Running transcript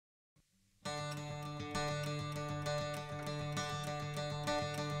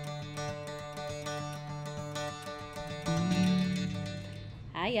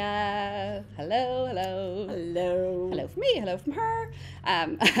Hiya. Hello, hello. Hello. Hello from me, hello from her.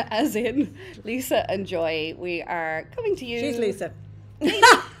 As in Lisa and Joy, we are coming to you. She's Lisa.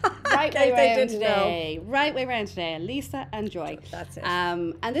 Right way round today. Know. Right way round today. Lisa and Joy. That's it.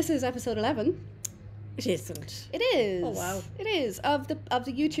 And this is episode 11. It isn't. It is. Oh wow. It is of the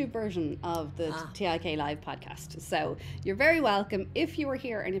YouTube version of the TIK live podcast. So you're very welcome if you were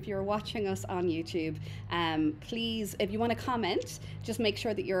here and if you're watching us on YouTube. Please, if you want to comment, just make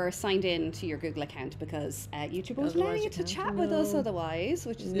sure that you're signed in to your Google account because YouTube won't allow you to chat with us otherwise,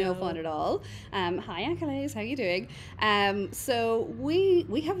 which is no fun at all. Hi, Achilles, how you doing? So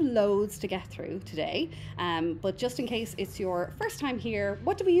we have loads to get through today. But just in case it's your first time here,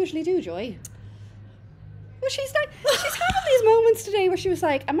 what do we usually do, Joy? Well, she's having these moments today where she was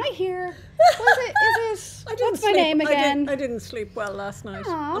like, "Am I here? Is it? What's my name again?" I didn't sleep well last night.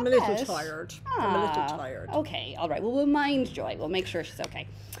 Aww, I'm a little tired. I'm a little tired. Okay, all right. Well, we'll mind Joy. We'll make sure she's okay.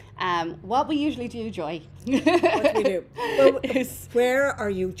 What we usually do, Joy. What we do. Well, where are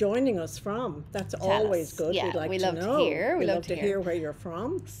you joining us from? That's always good. Yeah, We'd like we to love know. to hear. We love to hear where you're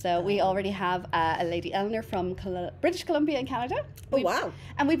from. So we already have a lady Eleanor from British Columbia in Canada. Wow.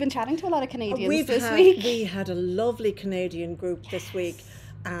 And we've been chatting to a lot of Canadians this week. We had a lovely Canadian group this week.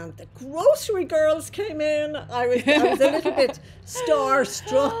 And the grocery girls came in. I was a little bit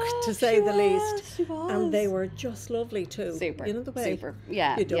starstruck, to say the least. She was. And they were just lovely too. Super. You know the way. Super.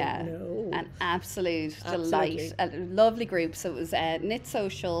 Yeah. You don't know. An absolute delight. A lovely group. So it was Knit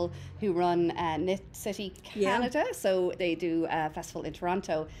Social who run Knit City Canada. Yeah. So they do a festival in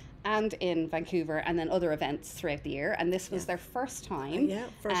Toronto and in Vancouver, and then other events throughout the year. And this was their first time.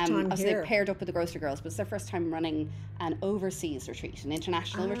 First time so here. they paired up with the Grocery Girls, but it's their first time running an overseas retreat, an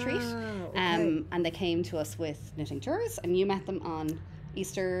international retreat. Okay. And they came to us with knitting tours, and you met them on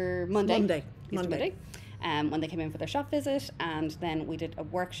Easter Monday. Monday. When they came in for their shop visit, and then we did a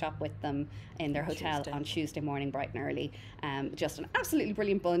workshop with them in their hotel on Tuesday morning, bright and early. Just an absolutely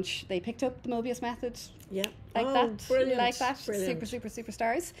brilliant bunch. They picked up the Mobius method. Yeah. Brilliant. Like that. Brilliant. Super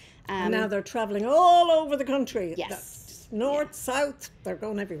stars. And now they're travelling all over the country. Yes. North, south, they're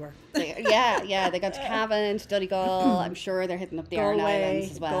going everywhere. They got to Cavan, to Donegal. I'm sure they're hitting up the Aran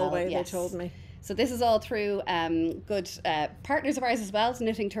Islands as well. Galway, they told me. So this is all through good partners of ours as well,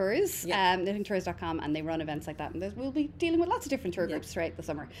 Knitting Tours, knittingtours.com, and they run events like that. And we'll be dealing with lots of different tour groups throughout the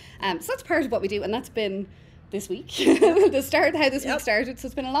summer. So that's part of what we do, and that's been this week, how this week started. So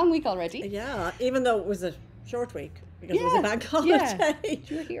it's been a long week already. Yeah, even though it was a short week. Because it was a bank holiday.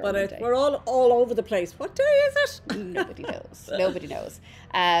 Yeah. But we're all over the place. What day is it? Nobody knows. Nobody knows.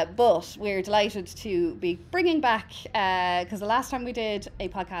 But we're delighted to be bringing back, because the last time we did a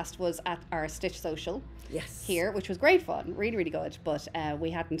podcast was at our Stitch Social here, which was great fun, really, really good. But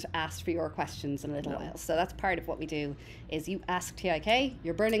we hadn't asked for your questions in a little while. So that's part of what we do, is you ask TIK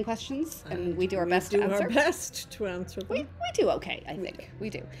your burning questions, and we do our best to answer. We do our best to answer them. We do okay, I think.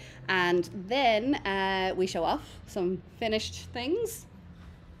 We do. And then we show off some finished things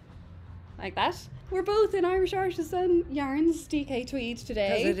like that. We're both in Irish Artisan Yarns DK Tweed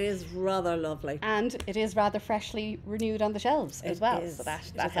today. Because it is rather lovely. And it is rather freshly renewed on the shelves as well. Is. So that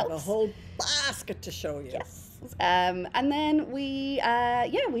have helps. a whole basket to show you. Yes. And then we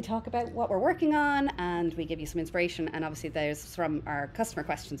talk about what we're working on, and we give you some inspiration. And obviously there's from our customer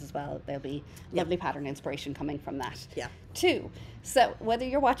questions as well. There'll be lovely pattern inspiration coming from that too. So whether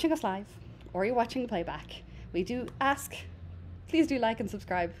you're watching us live or you're watching the playback, we do ask, please do like and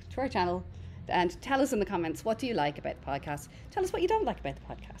subscribe to our channel. And tell us in the comments, what do you like about the podcast? Tell us what you don't like about the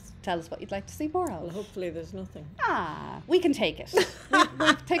podcast. Tell us what you'd like to see more of. Well, hopefully there's nothing. We can take it.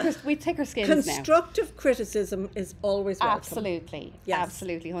 we take our skins now. Constructive criticism is always welcome. Absolutely. Yes,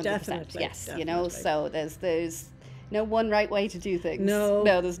 absolutely, 100%. definitely, Yes, definitely. You know, so there's no one right way to do things. No,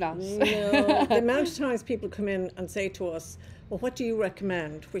 there's not. No. The amount of times people come in and say to us, well, what do you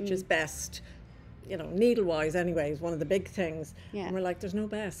recommend? Which is best? You know, needle-wise anyway is one of the big things. Yeah. And we're like, there's no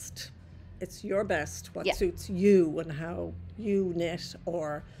best. It's your best, what suits you and how you knit,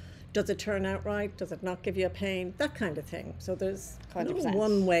 or does it turn out right? Does it not give you a pain? That kind of thing. So there's no 100%.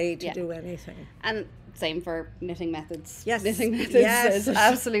 one way to do anything. And same for knitting methods. Yes. Knitting methods. Yes.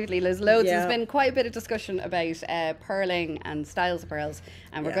 Absolutely. There's loads. Yeah. There's been quite a bit of discussion about purling and styles of pearls.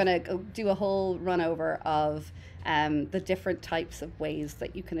 And we're going to do a whole run over of the different types of ways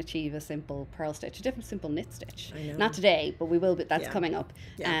that you can achieve a simple pearl stitch, a different simple knit stitch. I know. Not today, but we will. But that's coming up.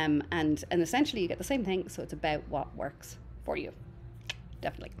 Yeah. And essentially you get the same thing. So it's about what works for you.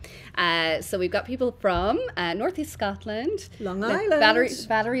 Definitely. So we've got people from Northeast Scotland. Long Island.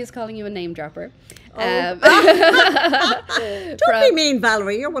 Valerie is calling you a name dropper. Don't be mean,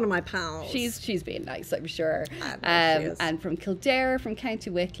 Valerie. You're one of my pals. She's being nice, I'm sure. I know she is. And from Kildare, from County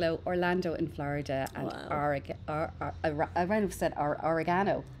Wicklow, Orlando in Florida, and I might have said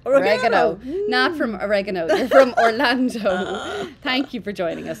oregano. Oregano. Not from oregano. You're from Orlando. Thank you for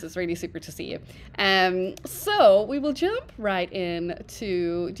joining us. It's really super to see you. So we will jump right in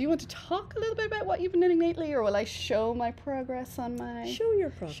to. Do you want to talk a little bit about what you've been knitting lately, or will I show my progress on my? Show your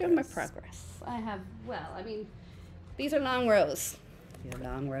progress. Show my progress. I have. Well, I mean, these are long rows.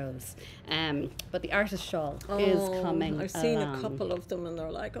 Long rows. But the artist shawl is coming I've seen along. a couple of them and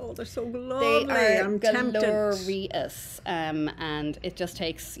they're like, oh, they're so lovely. They are I'm glorious. And it just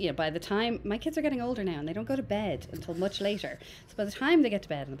takes, by the time, my kids are getting older now and they don't go to bed until much later. So by the time they get to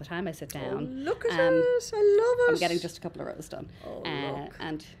bed and by the time I sit down. Look at it. I love it. I'm getting just a couple of rows done. Look.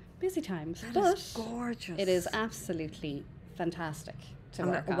 And busy times. That is gorgeous. It is absolutely fantastic. To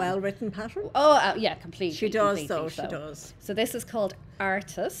work on. A well-written pattern? Oh, yeah, completely. She does, completely, though. She does. So this is called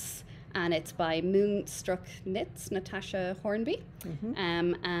Artis, and it's by Moonstruck Knits, Natasha Hornby.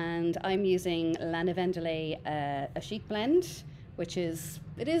 And I'm using Lana Vendelay, a chic blend, which is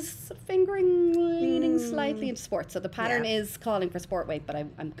fingering leaning slightly into sport. So the pattern is calling for sport weight, but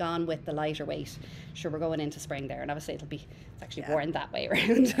I'm gone with the lighter weight. Sure, we're going into spring there, and obviously it's actually worn that way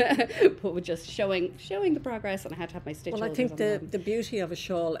around. But we're just showing the progress, and I had to have my stitch. Well, I think the beauty of a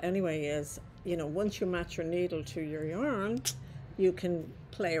shawl anyway is, once you match your needle to your yarn, you can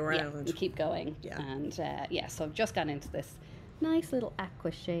play around. And keep going. Yeah. And so I've just gone into this nice little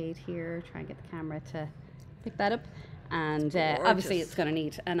aqua shade here. Try and get the camera to pick that up. And obviously it's going to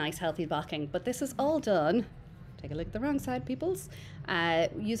need a nice healthy backing, but this is all done, take a look at the wrong side, peoples,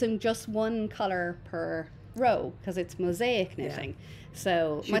 using just one colour per row because it's mosaic knitting.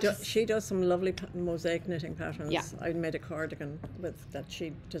 So she does some lovely mosaic knitting patterns. Yeah. I made a cardigan that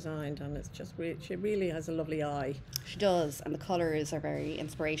she designed, and it's just she really has a lovely eye. She does, and the colours are very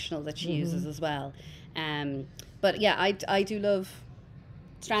inspirational that she uses as well. But yeah, I do love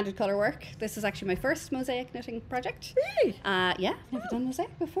stranded colour work. This is actually my first mosaic knitting project. Really? Yeah, never done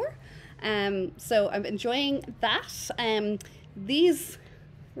mosaic before. So I'm enjoying that. These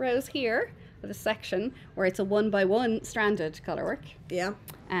rows here, this section where it's a 1x1 stranded colour work. Yeah.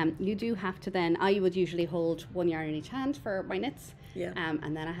 You do have to then, I would usually hold one yarn in each hand for my knits. Yeah.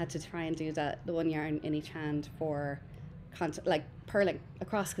 And then I had to try and do the one yarn in each hand for like purling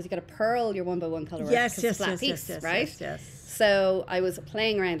across, because you got to purl your 1x1 colour work. Yes, right? Yes. So I was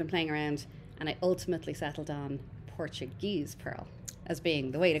playing around, and I ultimately settled on Portuguese purl as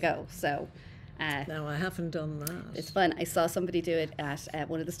being the way to go. So no, I haven't done that. It's fun. I saw somebody do it at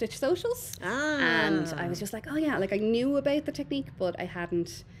one of the Stitch socials, and I was just like, oh yeah, like I knew about the technique, but I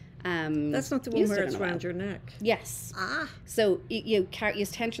hadn't. That's not the one where it's around your neck. Yes. So you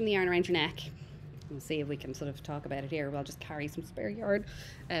tension the yarn around your neck. We'll see if we can sort of talk about it here. I'll just carry some spare yarn.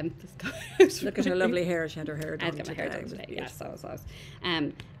 Look at her lovely hair. She had her hair done I've got my hair done today. Yeah, so.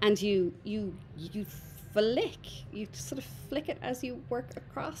 And you flick. You sort of flick it as you work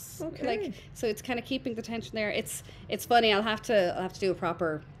across. Okay. So it's kind of keeping the tension there. It's funny. I'll have to do a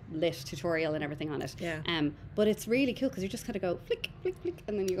proper lit tutorial and everything on it. Yeah. But it's really cool because you just kind of go flick, flick, flick,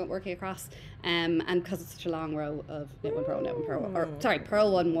 and then you go working across. And because it's such a long row of knit one, purl, knit one, purl, or sorry,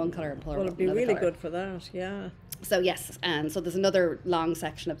 purl one colour, and purl well, it'd be really good for that. Yeah. So yes, so there's another long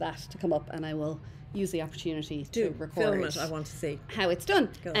section of that to come up, and I will use the opportunity to record. Film it. I want to see how it's done.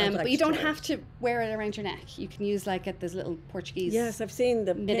 But you don't have to wear it around your neck. You can use there's little Portuguese. Yes, I've seen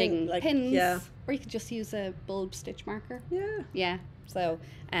the knitting pins. Yeah. Or you could just use a bulb stitch marker. Yeah. Yeah. So,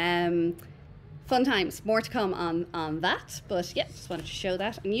 fun times. More to come on that. But yeah, just wanted to show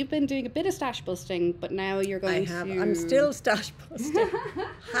that. And you've been doing a bit of stash busting, but now you're going to... I'm still stash busting.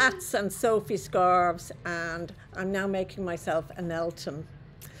 Hats and Sophie scarves, and I'm now making myself an Elton.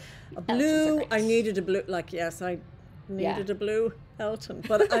 A blue, I needed a blue, I needed a blue Elton.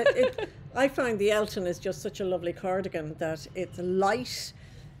 But I find the Elton is just such a lovely cardigan that it's light,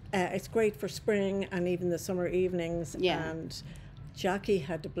 it's great for spring and even the summer evenings. Yeah. And Jackie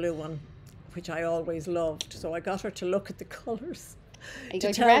had the blue one, which I always loved. So I got her to look at the colours.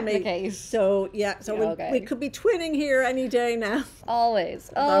 To tell me. So yeah, so we could be twinning here any day now. Always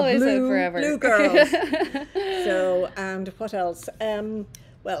and forever. Blue girls. So, and what else?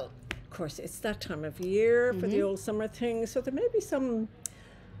 Well, of course, it's that time of year for the old summer thing. So there may be some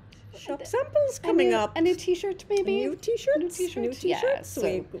shop samples coming up. A new T-shirt, maybe. New T-shirts. Yeah,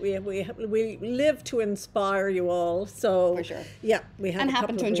 so we live to inspire you all. So for sure. Yeah, we have. And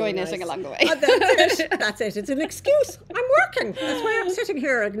happen to enjoy knitting along the way. That's it. That's it. It's an excuse. I'm working. That's why I'm sitting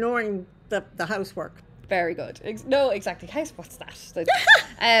here ignoring the housework. Very good. No, exactly. What's that?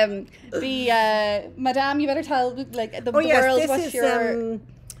 Madame, you better tell like the world what's your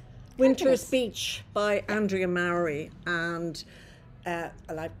Winter's Beach by Andrea Mowry, and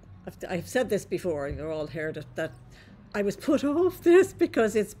I've said this before. You're all heard it, that I was put off this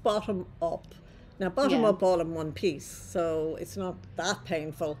because it's bottom up. Now bottom up all in one piece, so it's not that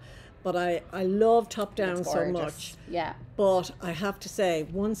painful. But I love top down so much. Yeah. But I have to say,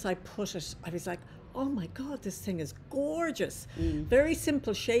 once I put it, I was like, oh my God, this thing is gorgeous. Very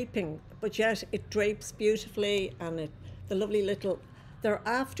simple shaping, but yet it drapes beautifully, and the lovely little, they're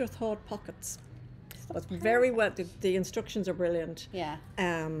afterthought pockets. But very well, the instructions are brilliant. Yeah.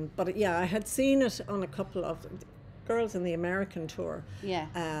 But yeah, I had seen it on a couple of girls in the American tour. Yeah.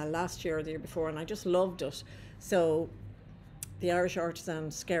 Last year or the year before, and I just loved it. So the Irish Artisan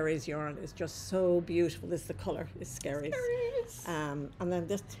Skerries yarn is just so beautiful. This is the colour, is Skerries. And then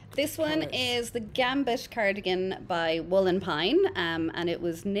this one is the Gambit cardigan by Wool and Pine, and it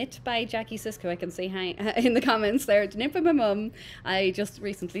was knit by Jackie Sisko. I can see in the comments there. It's knit by my mum. I just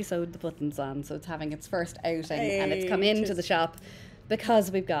recently sewed the buttons on, so it's having its first outing, and it's come into the shop because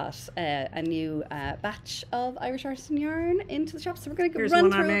we've got a new batch of Irish Artisan yarn into the shop. So we're going to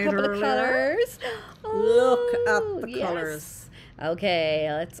run through a couple of colours. Look at the colours. Okay,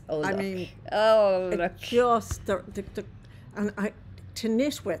 let's. I mean, look. Just to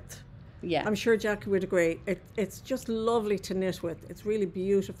knit with. Yeah, I'm sure Jackie would agree. It's just lovely to knit with. It's really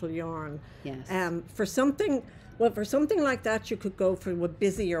beautiful yarn. Yes. For something like that, you could go for a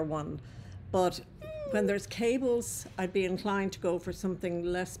busier one, but when there's cables, I'd be inclined to go for something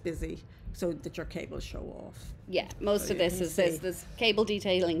less busy, so that your cables show off. Yeah, most of this is there's cable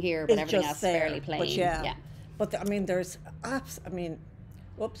detailing here, but everything else is fairly plain. But yeah. But I mean, there's apps. I mean,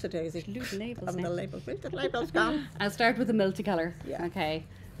 whoopsie-daisy. The labels. The labels. The labels gone. I'll start with the multicolour. Yeah. Okay.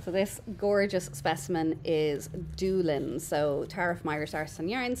 So this gorgeous specimen is Doolin. So Tara from Irish Artisan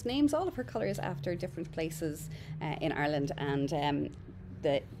Yarns names all of her colours after different places in Ireland, and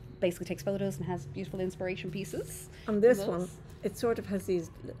basically takes photos and has beautiful inspiration pieces. And this one, it sort of has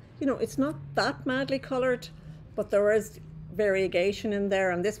these, it's not that madly coloured, but there is variegation in there,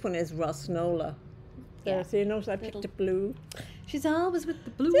 and this one is Rosnola. Yeah. So you notice I picked a blue. She's always with the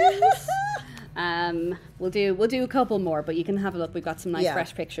blues. We'll do a couple more, but you can have a look. We've got some nice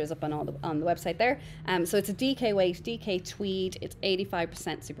fresh pictures up on the website there. So it's a DK weight, DK tweed. It's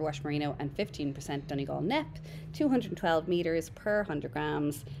 85% superwash merino and 15% Donegal nep. 212 meters per 100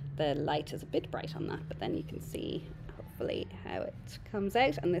 grams. The light is a bit bright on that, but then you can see hopefully how it comes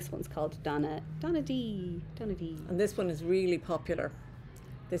out. And this one's called Donna D. And this one is really popular.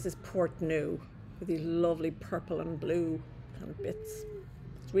 This is Port New, with these lovely purple and blue kind of bits.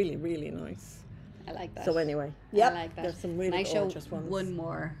 It's really, really nice. I like that. So anyway, I like that. There's some really gorgeous ones. One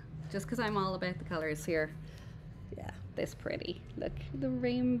more, just because I'm all about the colours here. Yeah. This pretty. Look, the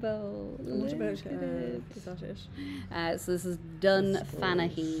rainbow. What about is that it? So this is Dun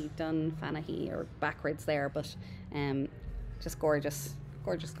Fanahy, or backwards there, but just gorgeous.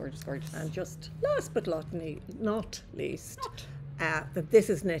 And just last but not least, that this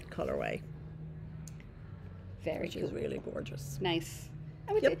is knit colourway. Very which is really gorgeous. Nice.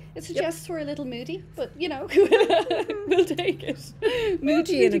 It suggests we're a little moody, but we'll take it.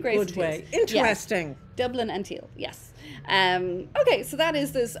 Moody in a good way. Interesting. Yes. Dublin and teal, yes. Okay, so that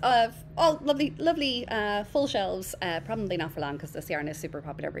is this all lovely full shelves. Probably not for long because this yarn is super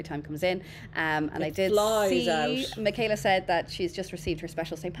popular every time it comes in. And I did see out. Michaela said that she's just received her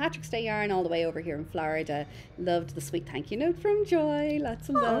special St. Patrick's Day yarn all the way over here in Florida. Loved the sweet thank you note from Joy. Lots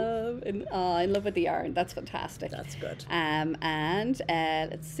of love. And in love with the yarn. That's fantastic. That's good. And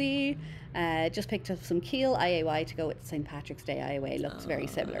let's see. Just picked up some Kiel IAY to go with St. Patrick's Day IAY. Looks very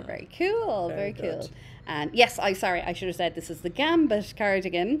similar. Very cool. Very cool. And yes, I should have said this is the Gambit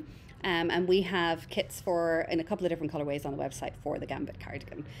cardigan. And we have kits in a couple of different colorways on the website for the Gambit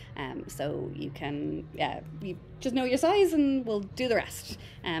cardigan. So you can, you just know your size and we'll do the rest.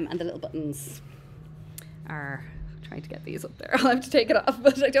 And the little buttons are, trying to get these up there. I'll have to take it off,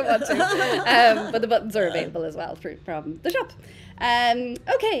 but I don't want to. But the buttons are available as well from the shop.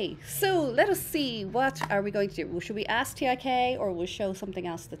 Okay, so let us see, what are we going to do? Should we ask TIK or we'll show something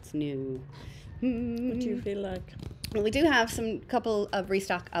else that's new? What do you feel like? Well, we do have couple of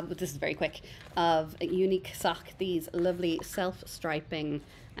restock, but this is very quick, of Unique Sock, these lovely self-striping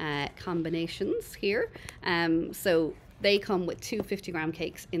combinations here. So they come with 2 50-gram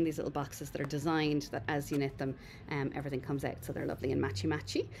cakes in these little boxes that are designed that as you knit them, everything comes out, so they're lovely and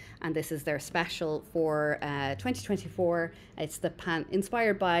matchy. And this is their special for 2024. It's the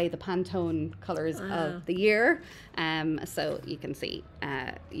inspired by the Pantone colours of the year. So you can see,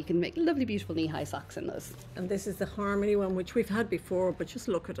 you can make lovely, beautiful knee-high socks in those. And this is the Harmony one, which we've had before, but just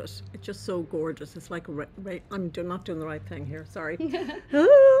look at it. It's just so gorgeous. It's like I'm not doing the right thing here. Sorry.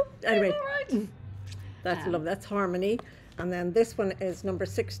 Anyway, that's lovely. That's Harmony. And then this one is number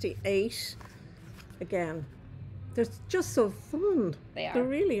 68. Again, they're just so fun. They are. They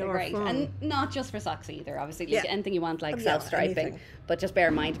really They're are great. fun. And not just for socks either, obviously. Yeah. Anything you want, like Yeah, self-striping. anything. But just bear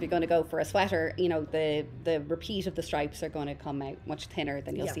in mind, if you're going to go for a sweater, you know, the repeat of the stripes are going to come out much thinner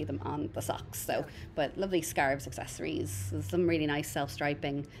than you'll see them on the socks. So, but lovely scarves, accessories. There's some really nice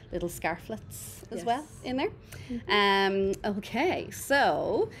self-striping little scarflets as well in there. Okay,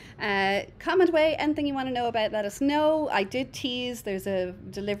 so comment away. Anything you want to know about, let us know. I did tease there's a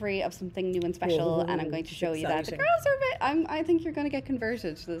delivery of something new and special, and I'm going to show you that. The girls are a bit, I think you're going to get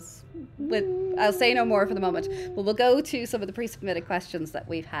converted. I'll say no more for the moment, but we'll go to some of the pre-submitted questions that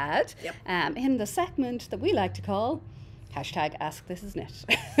we've had in the segment that we like to call #Ask This Is Knit.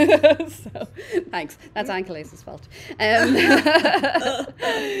 So thanks. That's Ankle Ace's fault.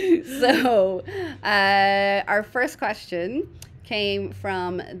 So our first question came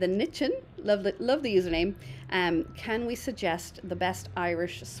from the Knitchin. Love the username. Can we suggest the best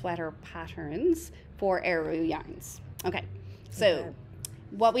Irish sweater patterns for Eru yarns? Okay, so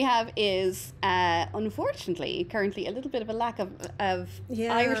what we have is, unfortunately, currently a little bit of a lack of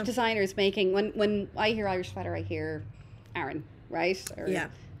Irish designers making. When I hear Irish sweater, I hear Aran, right? Or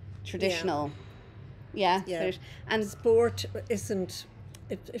traditional. Yeah. And sport isn't.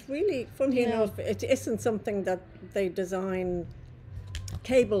 It really, funny enough, it isn't something that they design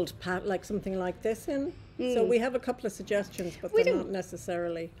cabled like something like this in. So we have a couple of suggestions, but they're not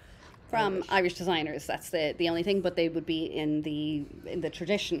necessarily from Irish designers. That's the only thing, but they would be in the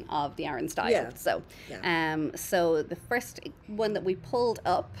tradition of the Aran style. Yeah. So so the first one that we pulled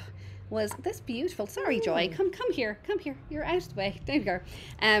up was this beautiful. Sorry, Joy. Come here. You're out of the way. There you go.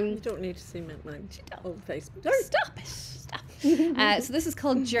 You don't need to see my old face. Stop it. So this is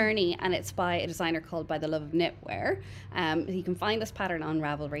called Journey, and it's by a designer called By the Love of Knitwear. You can find this pattern on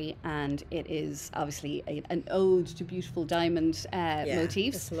Ravelry, and it is obviously an ode to beautiful diamond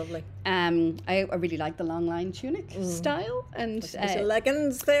motifs. It's lovely. I really like the long line tunic style, and a bit of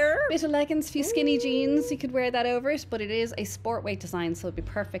leggings there. Bit of leggings, few skinny jeans. You could wear that over it, but it is a sport weight design, so it'd be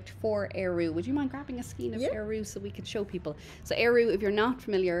perfect for Eru. Would you mind grabbing a skein of Eru so we could show people? So Eru, if you're not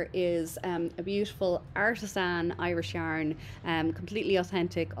familiar, is a beautiful artisan Irish yarn. Completely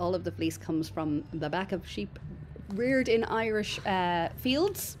authentic. All of the fleece comes from the back of sheep reared in Irish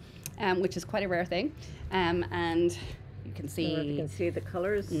fields, which is quite a rare thing. And you can see, you can see the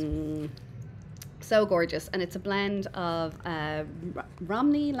colours. So gorgeous, and it's a blend of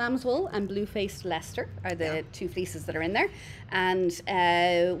Romney lamb's wool and blue-faced Leicester are the two fleeces that are in there. And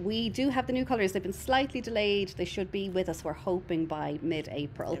we do have the new colours. They've been slightly delayed. They should be with us, we're hoping, by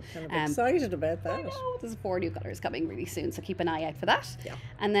mid-April. I'm kind of excited about that. I know, there's 4 new colours coming really soon, so keep an eye out for that.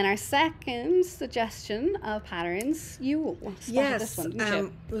 And then our second suggestion of patterns, you spotted this one, didn't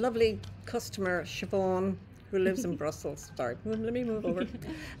you? Lovely customer Siobhan, who lives in Brussels. Sorry, let me move over.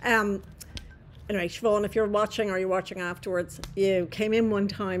 Anyway, Siobhan, if you're watching or you're watching afterwards, you came in one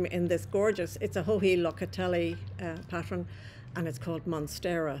time in this gorgeous, it's a Hohi Locatelli pattern, and it's called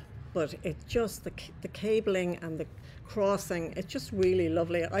Monstera. But it's just the cabling and the crossing, it's just really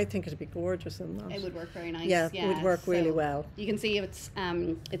lovely. I think it'd be gorgeous in that. It would work very nice. Yeah, it would work really well. You can see it's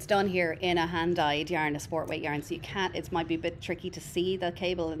done here in a hand-dyed yarn, a sport weight yarn, so you can't, it might be a bit tricky to see the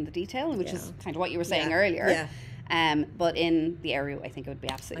cable in the detail, which is kind of what you were saying earlier. But in the Eru, I think it would be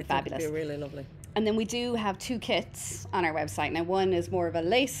absolutely fabulous. It would be really lovely. And then we do have 2 kits on our website. Now, one is more of a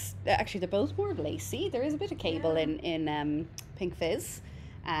lace, actually they're both more lacy. There is a bit of cable in Pink Fizz.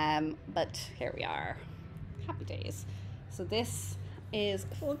 But here we are. Happy days. So this is...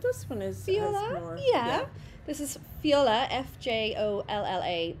 Well, this one is... Fiola. More, This is Fiola,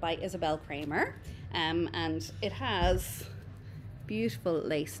 Fjolla, by Isabel Kramer. And it has beautiful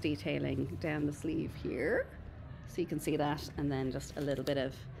lace detailing down the sleeve here. So you can see that, and then just a little bit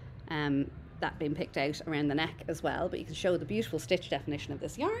of that being picked out around the neck as well. But you can show the beautiful stitch definition of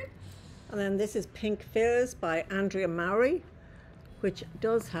this yarn. And then this is Pink Fizz by Andrea Mowry, which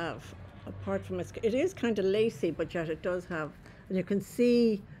does have, apart from it is kind of lacy, but yet it does have, and you can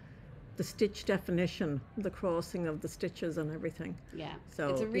see the stitch definition, the crossing of the stitches and everything. Yeah. So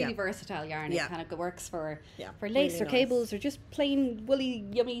it's a really versatile yarn. Yeah. It kind of works for lace really or nice. cables or just plain woolly,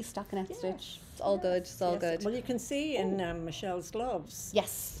 yummy stockinette stitch. It's all good. It's all good. Well, you can see in Michelle's gloves.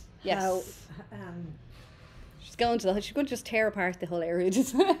 Yes. How, she's going to just tear apart the whole area.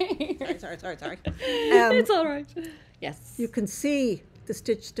 sorry. It's all right. Yes. You can see the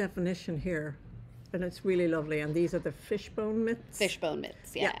stitch definition here, and it's really lovely. And these are the fishbone mitts. Fishbone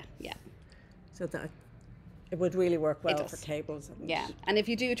mitts. Yeah. So that it would really work well for cables. And if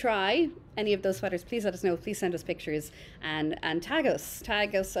you do try any of those sweaters, please let us know. Please send us pictures and tag us.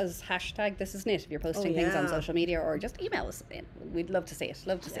 Tag us as hashtag This Is Knit if you're posting things on social media, or just email us. We'd love to see it.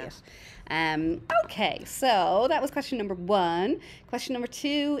 Okay, so that was question number 1. Question number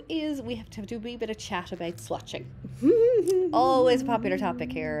 2 is we have to do a wee bit of chat about swatching. Always a popular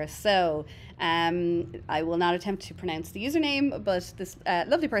topic here. So I will not attempt to pronounce the username, but this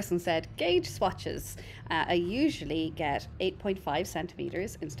lovely person said, gauge swatches. I usually get 8.5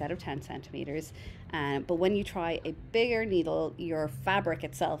 centimeters instead of 10 centimeters. But when you try a bigger needle, your fabric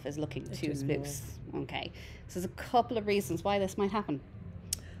itself is looking too loose. Okay, so there's a couple of reasons why this might happen.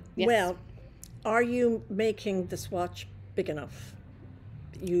 Yes. Well, are you making the swatch big enough?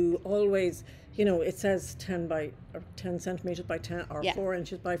 You always, it says 10 centimeters by 10 or 4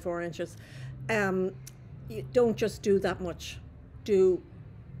 inches by 4 inches. You don't just do that much.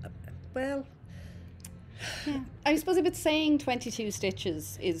 I suppose if it's saying 22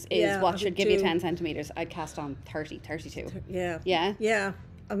 stitches is what should give you 10 centimeters, I'd cast on 32. Yeah.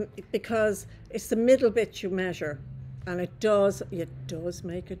 Because it's the middle bit you measure, and it does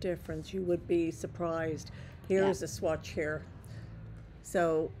make a difference. You would be surprised. Here is a swatch here.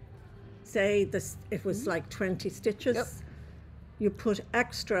 So say it was like 20 stitches. You put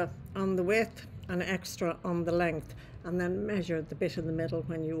extra on the width and extra on the length, and then measure the bit in the middle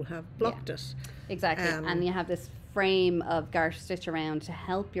when you have blocked it. Exactly. And you have this frame of garter stitch around to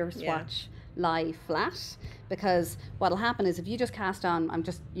help your swatch lie flat, because what'll happen is if you just cast on, I'm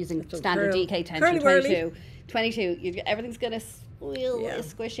just using standard DK tension, 22, everything's going to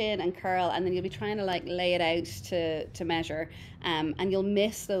squish in and curl, and then you'll be trying to lay it out to measure, and you'll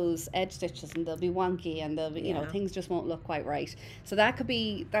miss those edge stitches, and they'll be wonky, and they'll be, things just won't look quite right. So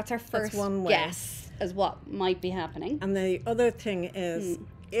that's our first guess as what might be happening. And the other thing is,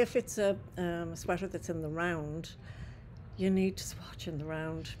 if it's a sweater that's in the round, you need to swatch in the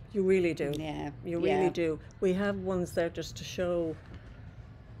round. You really do. Yeah. You really do. We have ones there just to show.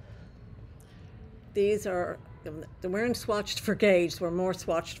 These they weren't swatched for gauge, they were more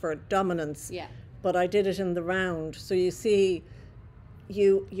swatched for dominance. Yeah. But I did it in the round. So you see,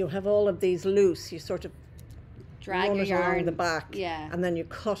 you have all of these loose. You sort of drag your yarn along the back, and then you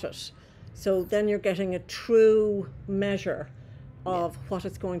cut it. So then you're getting a true measure of what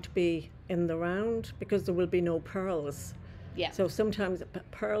it's going to be in the round, because there will be no pearls. Yeah. So sometimes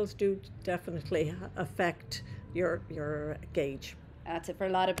pearls do definitely affect your gauge. That's it for a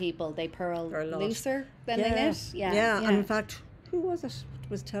lot of people. They purl looser than they knit. Yeah. And in fact, who was it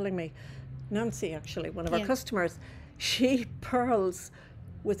was telling me? Nancy, actually, one of our customers. She purls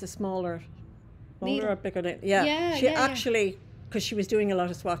with a smaller or bigger needle. She actually, because she was doing a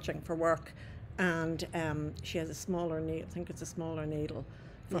lot of swatching for work, and she has a smaller needle. I think it's a smaller needle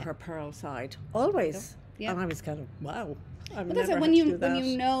for her pearl side. Always. And I was kind of, wow. When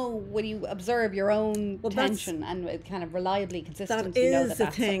you observe your own tension and it kind of reliably consistent, that is that's the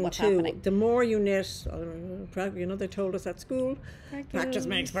thing what's too. Happening. The more you knit, they told us at school, practice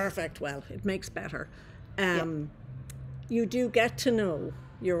makes perfect. Well, it makes better. You do get to know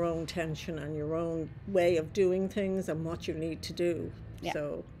your own tension and your own way of doing things and what you need to do.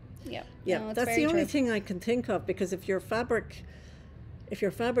 So, no, that's the only thing I can think of, because if your fabric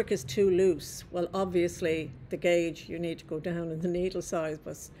is too loose, well, obviously the gauge, you need to go down in the needle size,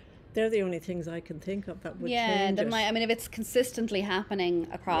 but they're the only things I can think of that would change it. I mean, if it's consistently happening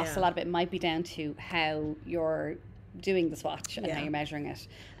across, a lot of it might be down to how you're doing the swatch and how you're measuring it.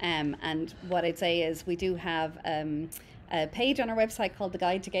 And what I'd say is we do have a page on our website called The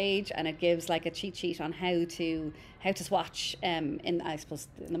Guide to Gauge, and it gives like a cheat sheet on how to swatch in, I suppose,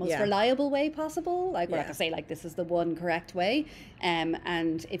 in the most reliable way possible. Like we're not gonna say like this is the one correct way.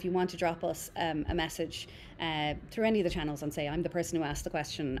 And if you want to drop us a message through any of the channels and say I'm the person who asked the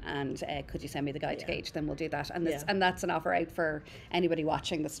question, and could you send me the guide to gauge, then we'll do that. And that's an offer out for anybody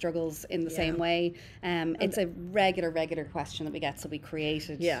watching that struggles in the same way. It's a regular question that we get, so we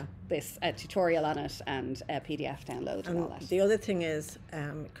created this tutorial on it and a PDF download and all that. The other thing is,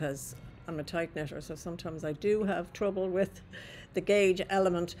 because I'm a tight knitter, so sometimes I do have trouble with the gauge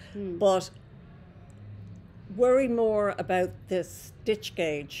element, but worry more about this stitch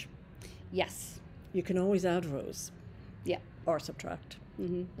gauge Yes. You can always add rows. Yeah. Or subtract.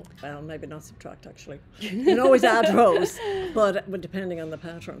 Well, maybe not subtract, actually. You can always add rows, but depending on the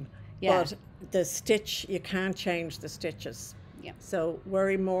pattern. Yeah. But the stitch, you can't change the stitches. Yeah. So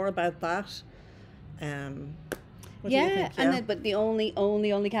worry more about that. What do you think? And then, but the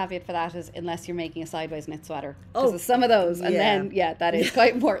only caveat for that is unless you're making a sideways knit sweater. Oh, there's some of those, and then that is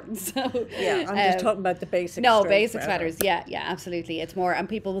quite important. So yeah, I'm just talking about the basic. No, basic sweaters. Yeah, absolutely. It's more, and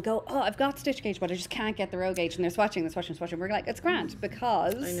people will go, oh, I've got stitch gauge, but I just can't get the row gauge, and they're swatching. We're like, it's grand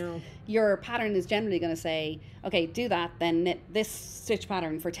because I know your pattern is generally going to say, okay, do that, then knit this stitch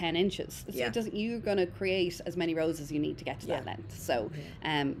pattern for 10 inches. So it doesn't. You're going to create as many rows as you need to get to that length. So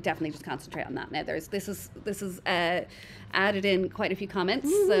definitely just concentrate on that. Now, this is added in quite a few comments.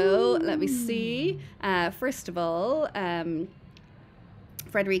 So let me see. First of all,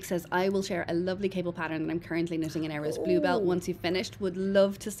 Frederic says, I will share a lovely cable pattern that I'm currently knitting in Eris Blue Belt once you've finished. Would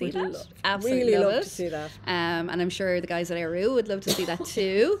love to see that. Absolutely really love it. to see that. And I'm sure the guys at Eru would love to see that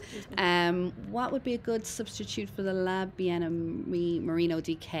too. What would be a good substitute for the Lab Bienna Merino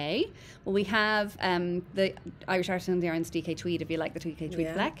DK? Well, we have the Irish Artisan Yarns DK Tweed, if you like the DK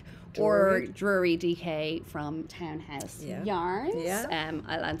Tweed black. Or Drury DK from Townhouse Yarns. Yeah.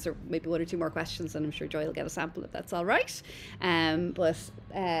 I'll answer maybe one or two more questions, and I'm sure Joy will get a sample if that's all right. But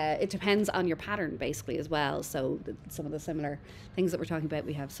it depends on your pattern basically as well. So some of the similar things that we're talking about,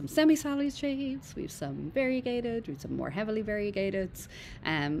 we have some semi-solid shades, we have some variegated, we have some more heavily variegated.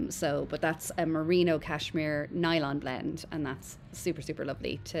 But that's a merino cashmere nylon blend, and that's super, super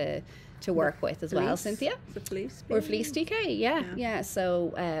lovely to work with as well, Cynthia. The fleece. Or fleece DK, yeah.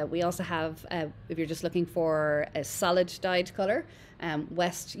 So we also have, if you're just looking for a solid dyed colour,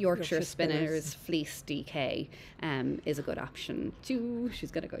 West Yorkshire Spinners Fleece DK is a good option too. She's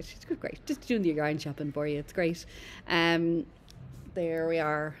great. Just doing the yarn shopping for you. It's great. There we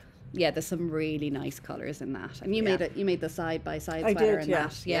are. Yeah, there's some really nice colours in that. And you made the side by side sweater in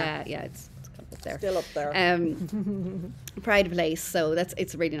that. Yeah, it's up there. Still up there. Pride of Lace, so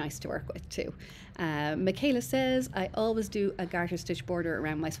it's really nice to work with too. Michaela says, I always do a garter stitch border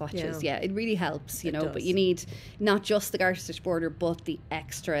around my swatches. Yeah, it really helps, you know, but you need not just the garter stitch border, but the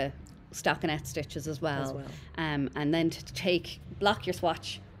extra stockinette stitches as well. And then to block your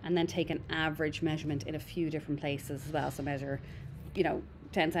swatch and then take an average measurement in a few different places as well. So measure, 10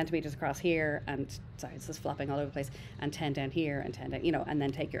 centimeters across here, and sorry, this is flopping all over the place, and 10 down here, and 10 down, and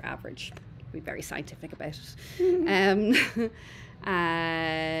then take your average. Be very scientific about it.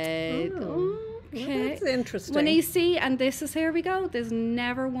 Okay. That's interesting. When you see, and this is, here we go, there's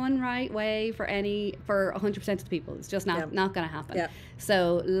never one right way for 100% of the people. It's just not going to happen. Yeah.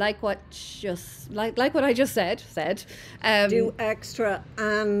 So like what I just said. Do extra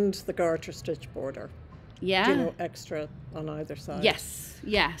and the garter stitch border. Yeah. Do extra on either side. Yes.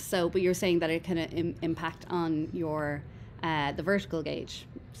 Yeah. So, but you're saying that it can impact on your the vertical gauge.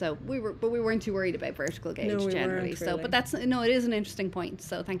 So we weren't too worried about vertical gauge generally. So, but it is an interesting point.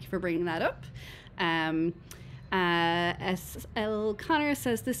 So thank you for bringing that up. S.L. Connor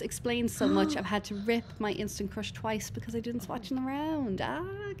says, this explains so much. I've had to rip my Instant Crush twice because I didn't swatch them around.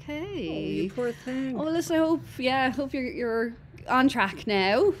 Okay. Oh, you poor thing. Oh, well, listen, I hope you're on track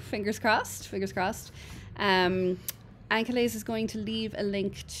now. Fingers crossed. Ankalays is going to leave a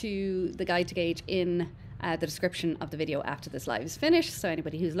link to the guide to gauge in the description of the video after this live is finished, so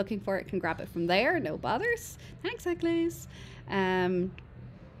anybody who's looking for it can grab it from there, no bothers. Thanks, Ankalays.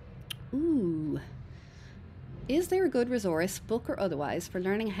 Is there a good resource, book or otherwise, for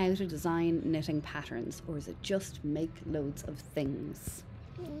learning how to design knitting patterns, or is it just make loads of things?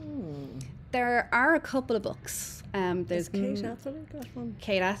 There are a couple of books. There's Kate Atherley got one?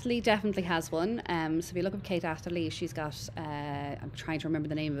 Kate Atherley definitely has one. So if you look up Kate Atherley, she's got, I'm trying to remember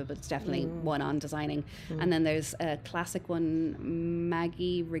the name of it, but it's definitely one on designing. And then there's a classic one,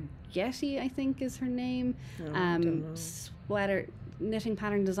 Maggie Rigetti, I think is her name. Sweater knitting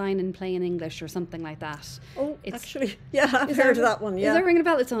pattern design in plain English or something like that. Actually, yeah, I've heard of that one. Yeah, is that ringing a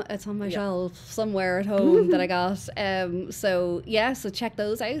bell? It's on my shelf somewhere at home that I got. So check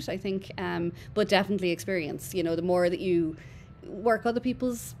those out. I think, but definitely experience. The more that you work other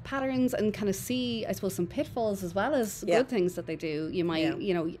people's patterns and kind of see, I suppose, some pitfalls as well as good things that they do. You might,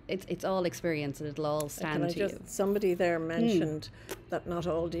 it's all experience, and it'll all stand to you. Somebody there mentioned that not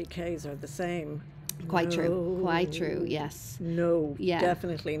all DKs are the same. Quite true. Yes. No. Yeah.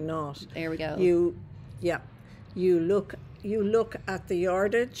 Definitely not. There we go. You look at the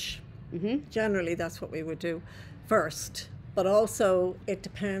yardage. Generally, that's what we would do first. But also, it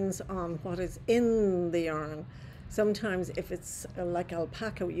depends on what is in the yarn. Sometimes, if it's like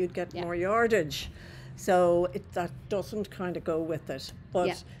alpaca, you'd get more yardage, so that doesn't kind of go with it.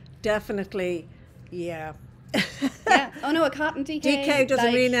 But definitely, yeah. Yeah. Oh no, a cotton TK. TK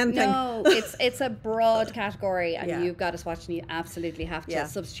doesn't mean anything. No, it's a broad category, and Yeah. you've got to swatch, and you absolutely have to Yeah.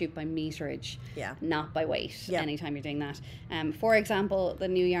 substitute by meterage, Yeah. not by weight. Yeah. Anytime you're doing that. For example, the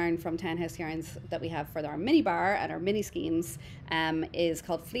new yarn from Townhouse Yarns that we have for our mini bar and our mini skeins is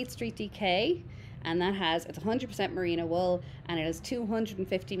called Fleet Street DK. And that it's 100% merino wool, and it has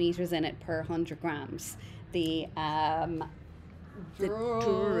 250 meters in it per 100 grams. The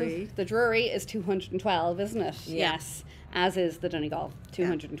Drury is 212, isn't it? Yeah. Yes, as is the Donegal,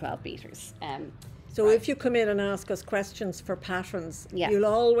 212 meters. So if you come in and ask us questions for patterns, Yeah. you'll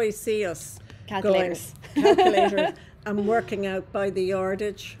always see us Calculators. calculators and working out by the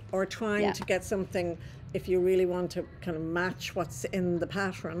yardage, or trying Yeah. to get something, if you really want to kind of match what's in the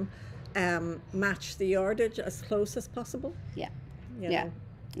pattern, match the yardage as close as possible. Yeah, you yeah.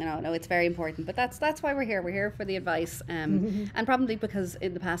 know. No, it's very important. But that's why we're here. We're here for the advice, and probably because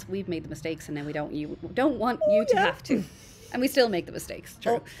in the past we've made the mistakes, and now we don't want you to yeah. have to. And we still make the mistakes.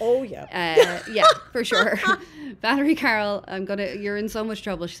 True. Oh yeah. Yeah, for sure. Valerie Carroll, you're in so much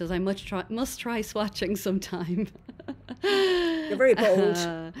trouble. She says, I must try swatching sometime. You're very bold.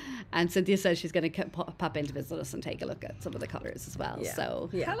 And Cynthia says she's going to pop in to visit us and take a look at some of the colours as well. Yeah. So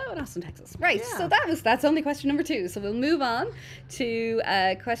Yeah. hello in Austin, Texas. Right. Yeah. So that's only question number 2. So we'll move on to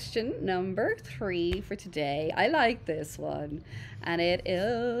question number 3 for today. I like this one, and it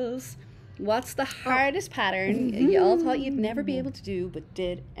is, what's the hardest pattern you all thought you'd never be able to do but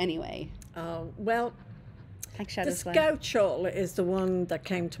did anyway? Well, Like the Shadow's Flag. Scout Shawl is the one that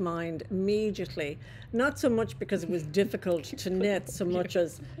came to mind immediately. Not so much because it was difficult to knit, so much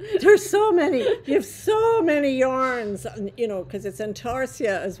as you have so many yarns, and, you know, because it's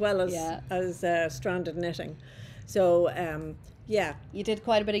intarsia as well as stranded knitting. So, yeah. You did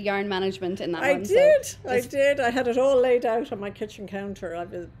quite a bit of yarn management in that I one. did. I had it all laid out on my kitchen counter. I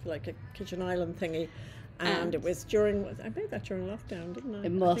was like a kitchen island thingy. And it was I made that during lockdown, didn't I?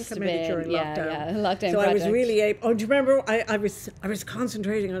 It must have I made been, it during lockdown. Yeah, lockdown So I was project. really able. Oh, do you remember? I was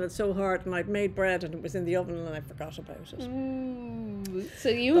concentrating on it so hard, and I'd made bread, and it was in the oven, and I forgot about it. Ooh. So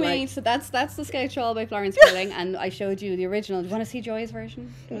you But made, so that's the Scout Shawl by Florence Sperling, and I showed you the original. Do you want to see Joy's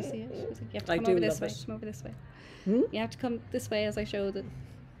version? Do you want to see it? You have to I come do over this love way. it. Come over this way. You have to come this way as I showed it.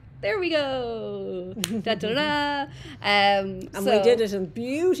 There we go. Da, da, da. And we did it in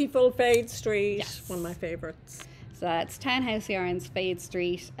beautiful Fade Street, Yes. one of my favourites. So that's Townhouse Yarns, Fade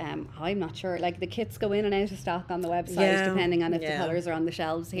Street. I'm not sure. Like, the kits go in and out of stock on the website, Yeah, depending on if the yeah. colours are on the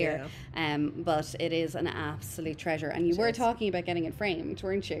shelves here. But it is an absolute treasure. And you were talking about getting it framed,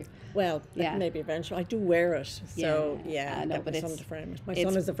 weren't you? Well, Yeah. maybe eventually. I do wear it, so Yeah, I know, get but my son it's- to frame it. My it's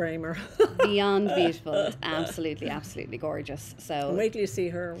son is a framer. Beyond beautiful. It's absolutely gorgeous. So Wait till you see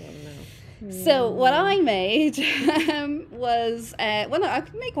her one now. So what I made was I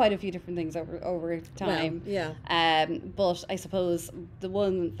could make quite a few different things over time. Well, yeah. But I suppose the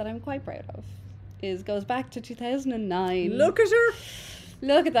one that I'm quite proud of goes back to 2009. Look at her.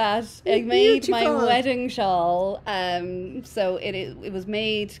 Look at that! I made my Beautiful. wedding shawl. So it was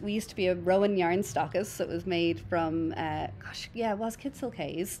made. We used to be a Rowan yarn stockist, so it was made from it was Kitsel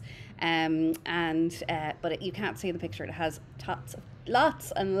K's. But you can't see the picture. It has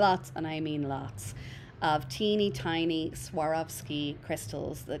lots and lots, and I mean lots, of teeny tiny Swarovski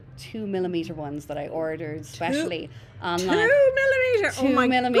crystals, the 2mm ones that I ordered specially online. 2mm. Oh my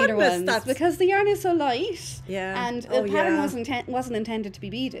 2mm goodness, ones, that's because the yarn is so light. Yeah. And Oh, the pattern yeah. wasn't intended to be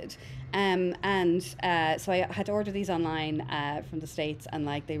beaded. So I had to order these online from the States, and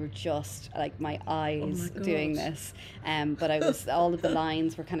like they were just like my eyes God. doing this. But I was all of the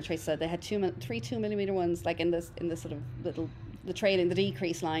lines were kind of traced. So they had 3 2mm ones, like in this sort of little the trailing, the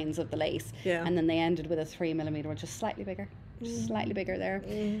decrease lines of the lace. Yeah. And then they ended with a 3mm, which is slightly bigger. Slightly bigger there.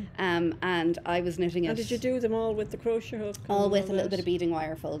 And I was knitting it. And did you do them all with the crochet hook? All with a little that? bit of beading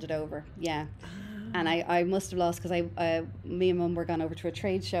wire folded over, And I must have lost, because me and Mum were gone over to a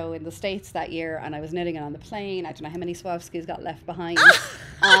trade show in the States that year, and I was knitting it on the plane. I don't know how many Swarovskis got left behind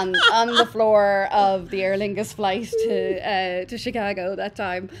on the floor of the Aer Lingus flight to Chicago that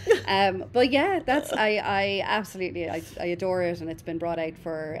time. But yeah, that's I absolutely adore it, and it's been brought out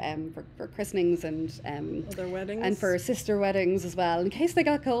for christenings and Other weddings. and for sister weddings as well. In case they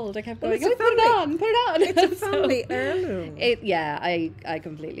got cold, I kept going, it's a put it on. It's a So- family heirloom. I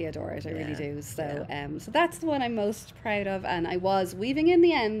completely adore it. I really do. So so that's the one I'm most proud of, and I was weaving in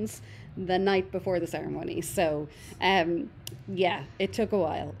the ends the night before the ceremony. So it took a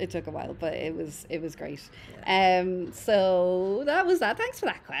while. But it was great. So that was that. Thanks for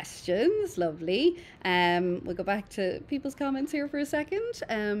that question. It's lovely. We'll go back to people's comments here for a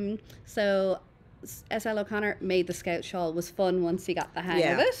second. So SL O'Connor, made the Scout shawl was fun once you got the hang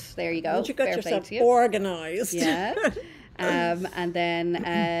of it. There you go. Once you got Fair play yourself to you. organised. Yeah. And then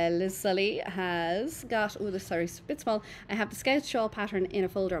Liz Sully has got, sorry, it's a bit small. I have the Scout shawl pattern in a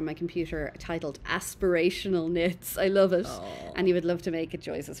folder on my computer titled Aspirational Knits. I love it. And you would love to make it.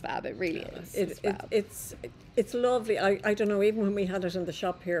 Joyce is fab. It really is. It's lovely. I don't know, even when we had it in the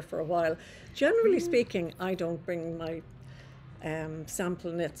shop here for a while, generally speaking, I don't bring my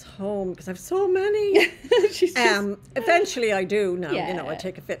sample knits home because I have so many. Eventually I do now. You know, I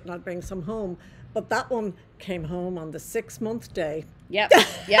take a fit and I'll bring some home. But that one came home on the 6-month day. Yep.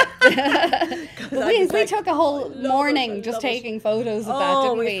 But we took a whole morning just taking photos of that,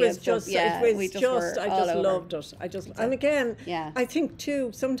 didn't we? It was just, I just loved it. And again, I think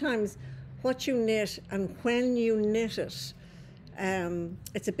too, sometimes what you knit and when you knit it,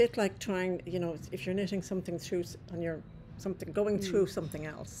 it's a bit like trying, you know, if you're knitting something through going through something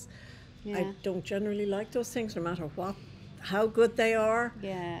else. I don't generally like those things, no matter how good they are.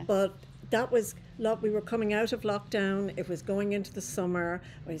 But that was, we were coming out of lockdown, it was going into the summer,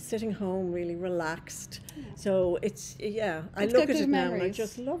 I was sitting home really relaxed. So it's I look at it now and I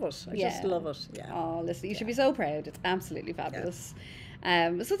just love it. I just love it. Oh, listen, you should be so proud. It's absolutely fabulous.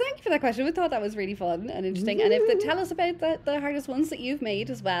 So thank you for that question. We thought that was really fun and interesting. And tell us about the hardest ones that you've made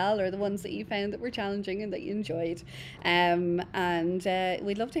as well, or the ones that you found that were challenging and that you enjoyed. And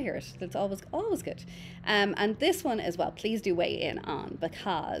we'd love to hear it. It's always good. And this one as well, please do weigh in on,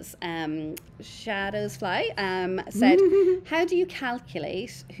 because Shadows Fly said, how do you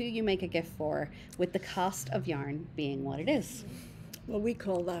calculate who you make a gift for with the cost of yarn being what it is? Well, we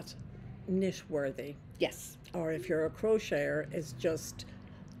call that knit worthy. Yes. Or if you're a crocheter, it's just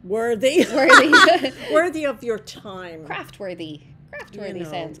worthy worthy of your time. Craftworthy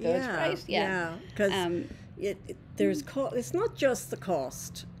sounds good, right? Because it's not just the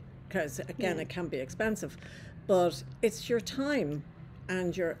cost, because again it can be expensive, but it's your time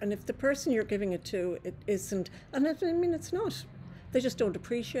and if the person you're giving it to, it isn't, and it's not, they just don't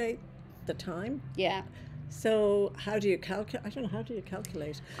appreciate the time. So how do you calculate? I don't know, how do you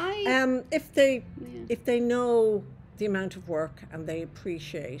calculate? If they know the amount of work and they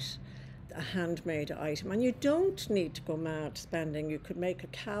appreciate a handmade item, and you don't need to go mad spending. You could make a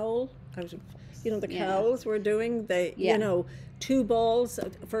cowl out of, the cowls we're doing. 2 balls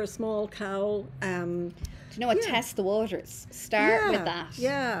for a small cowl. Do you know what? Test the waters. Start with that.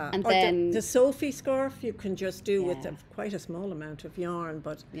 And then the Sophie scarf you can just do with quite a small amount of yarn.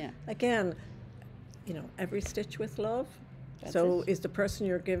 But again, every stitch with love. Is the person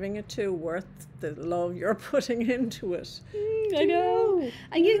you're giving it to worth the love you're putting into it? I know.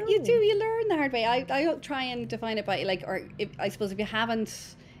 And you learn the hard way. I try and define it by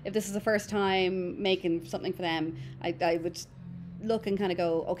if this is the first time making something for them, I would look and kind of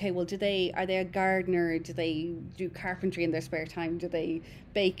go, okay, well, are they a gardener? Do they do carpentry in their spare time? Do they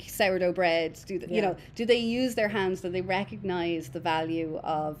bake sourdough bread? Do they use their hands? Do they recognize the value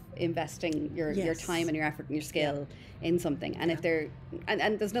of investing your time and your effort and your skill in something? And if they're,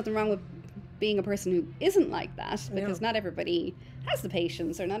 and there's nothing wrong with being a person who isn't like that, because not everybody has the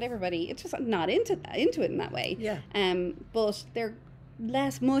patience, or not everybody, it's just not into it in that way. But they're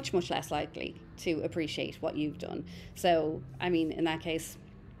much less likely to appreciate what you've done. So I mean, in that case,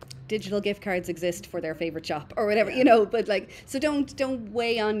 digital gift cards exist for their favorite shop or whatever, but so don't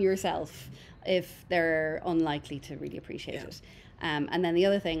weigh on yourself if they're unlikely to really appreciate it. And then the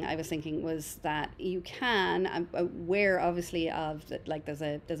other thing I was thinking was that you can, I'm aware obviously of that, like there's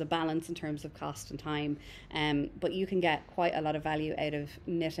a balance in terms of cost and time, but you can get quite a lot of value out of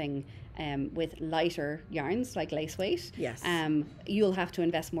knitting with lighter yarns like lace weight. You'll have to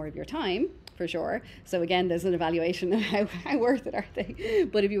invest more of your time, for sure. So again, there's an evaluation of how worth it are they.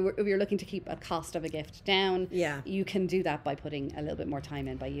 But if you're looking to keep a cost of a gift down, you can do that by putting a little bit more time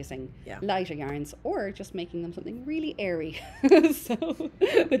in by using lighter yarns, or just making them something really airy. So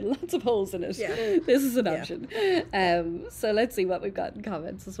with lots of holes in it. This is an option. So let's see what we've got in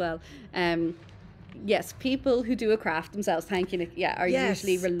comments as well. Yes, people who do a craft themselves, thank you, Nick, are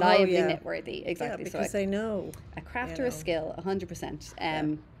usually reliably knit-worthy. Exactly. Because they know. A craft or a skill, 100%.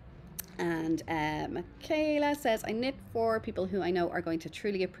 And Michaela says, I knit for people who I know are going to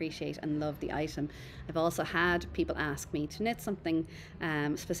truly appreciate and love the item. I've also had people ask me to knit something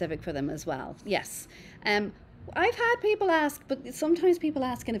specific for them as well. Yes. I've had people ask, but sometimes people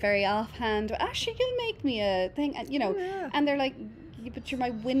ask in a very offhand, actually, you'll make me a thing, and they're like, but you're my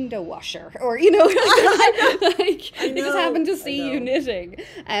window washer, or like I just happen to see you knitting.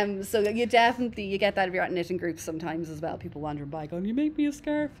 So you get that if you're at knitting groups sometimes as well. People wandering by going, you make me a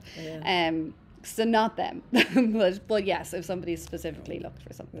scarf. So not them, but yes, if somebody specifically looked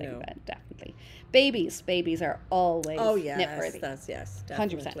for something, No. then definitely. Babies are always knit worthy. That's yes,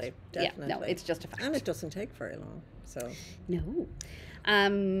 100%. definitely. Yeah, no, it's just a fact. And it doesn't take very long. So No.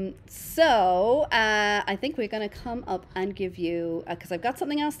 So I think we're going to come up and give you, because I've got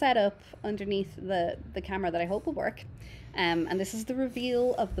something else set up underneath the camera that I hope will work. And this is the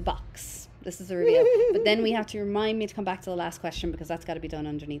reveal of the box. This is the reveal. But then we have to remind me to come back to the last question, because that's got to be done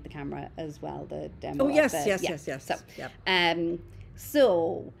underneath the camera as well. The demo. Oh yes, of the, yes. So, Yep.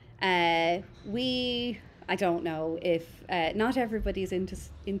 I don't know if not everybody's into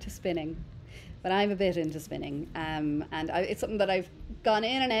spinning, but I'm a bit into spinning, and it's something that I've gone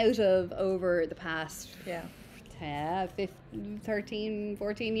in and out of over the past 13,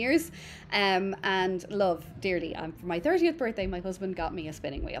 14 years, and love dearly. For my 30th birthday, my husband got me a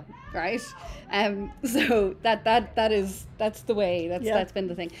spinning wheel, right? So that's the way, that's been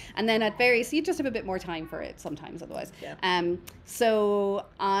the thing. And then at various, you just have a bit more time for it sometimes otherwise. Yeah. So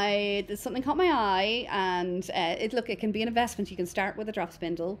something caught my eye, and it can be an investment. You can start with a drop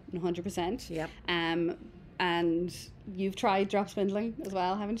spindle, 100%. Yep. And you've tried drop spindling as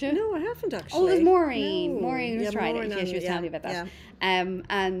well, haven't you? No, I haven't actually. Oh, it was Maureen. No. Maureen has tried it, in case she was telling me about that.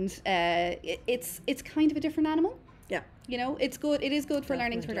 It's kind of a different animal. Yeah. You know, it's good. It is good for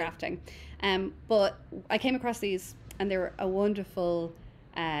learning through drafting. But I came across these, and they're a wonderful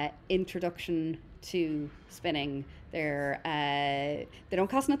introduction to spinning. They don't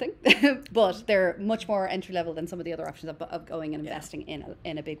cost nothing, but they're much more entry level than some of the other options of going and investing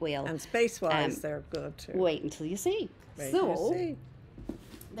in a big wheel. And space wise, they're good too. Wait until you see.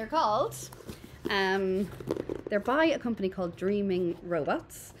 They're called. They're by a company called Dreaming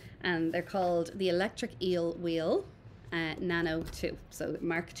Robots, and they're called the Electric Eel Wheel Nano 2. So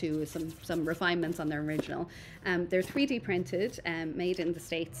Mark 2 is some refinements on their original. They're 3D printed, made in the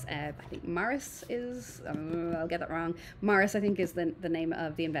States. I think Morris is, I'll get that wrong. Morris, I think, is the name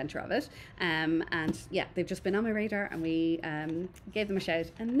of the inventor of it. And yeah, they've just been on my radar, and we gave them a shout.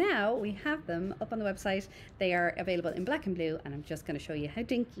 And now we have them up on the website. They are available in black and blue, and I'm just going to show you how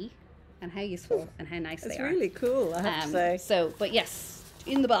dinky and how useful and how nice they are. It's really cool, I have to say. So, but yes,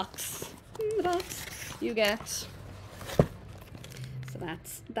 in the box, you get...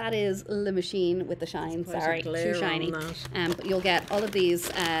 That is the machine with the shine. Sorry, too shiny. But you'll get all of these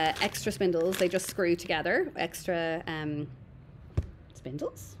extra spindles. They just screw together. Extra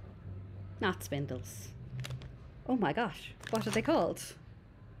spindles? Not spindles. Oh my gosh, what are they called?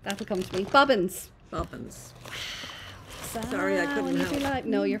 That'll come to me. Bobbins. Sorry, I couldn't help.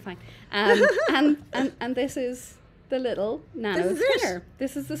 No, you're fine. And this is the little nano spinner.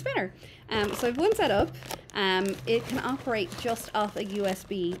 This is the spinner. So I've one set up. It can operate just off a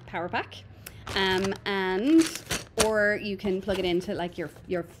USB power pack, or you can plug it into like your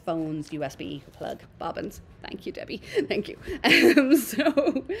phone's USB plug. Bobbins. Thank you, Debbie. Thank you.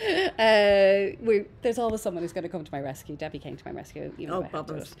 There's always someone who's going to come to my rescue. Debbie came to my rescue.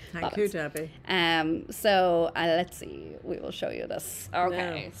 Bobbins. Thank you, Debbie. So let's see. We will show you this.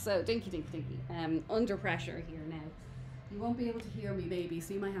 Okay. No. So dinky. Under pressure here now. You won't be able to hear me, maybe,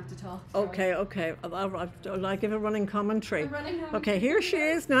 so you might have to talk. Okay. I'll give a running commentary. Okay, here she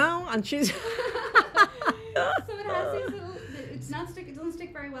is now, and she's... So it has these little... It doesn't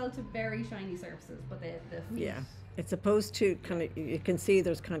stick very well to very shiny surfaces, but the feet... Yeah, it's supposed to kind of... You can see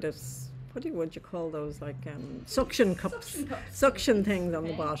there's kind of... What would you call those? Like suction cups. Suction things on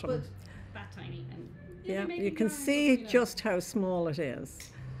the bottom. But that tiny. And yeah, you can see just how small it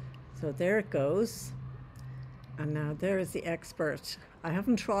is. So there it goes. And now there is the expert. I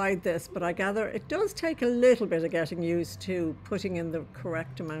haven't tried this, but I gather it does take a little bit of getting used to putting in the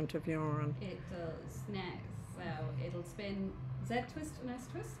correct amount of yarn. It does. Now, so it'll spin Z twist and S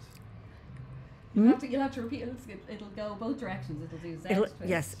twist. You'll have to repeat it. It'll go both directions. It'll do Z twist.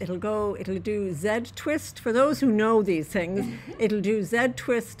 Yes, it'll do Z twist. For those who know these things, it'll do Z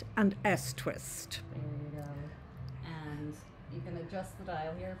twist and S twist. There you go. And you can adjust the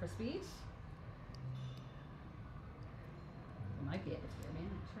dial here for speed. Might be able to hear me, I'm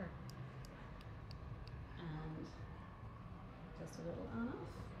not sure. And just a little on off.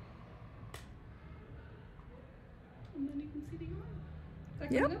 And then you can see the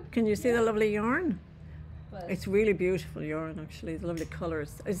yarn. Yep. Can you see the lovely yarn? But it's really beautiful yarn, actually. The lovely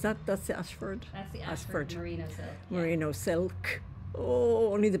colours. That's the Ashford? That's the Ashford merino silk. Merino silk.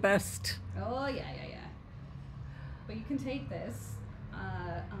 Oh, only the best. Oh yeah. But you can take this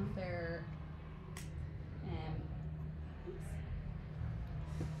on their.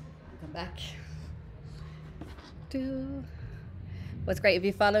 Come back. What's great, if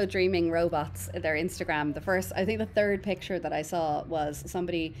you follow Dreaming Robots, their Instagram, I think the third picture that I saw was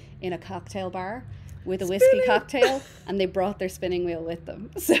somebody in a cocktail bar with a whiskey cocktail, and they brought their spinning wheel with them.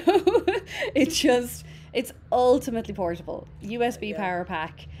 So it's ultimately portable. USB power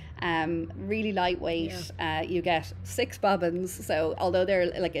pack, really lightweight. You get 6 bobbins, so although they're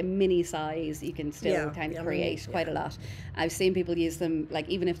like a mini size, you can still kind of create quite a lot. I've seen people use them, like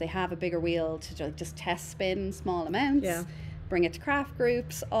even if they have a bigger wheel, to just test spin small amounts. Bring it to craft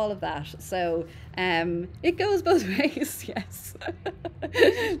groups, all of that. So it goes both ways, yes.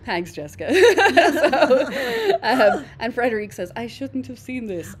 Thanks, Jessica. And Frederic says, I shouldn't have seen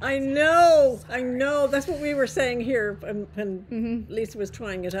this. I know. That's what we were saying here when Lisa was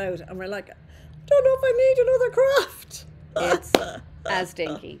trying it out. And we're like, I don't know if I need another craft. It's as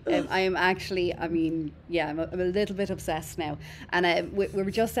dinky. I am actually, I'm a little bit obsessed now. And we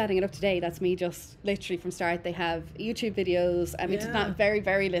were just setting it up today. That's me just literally from start. They have YouTube videos. I mean, it's not very,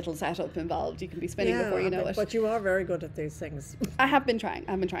 very little setup involved. You can be spinning before you know it. But you are very good at these things. I have been trying.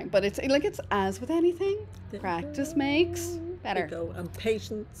 But it's like, it's as with anything. Practice makes better. And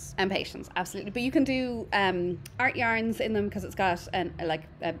patience. Absolutely. But you can do art yarns in them because it's got a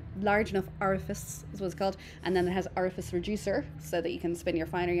large enough orifice, is what it's called. And then it has orifice reducer so that you can spin your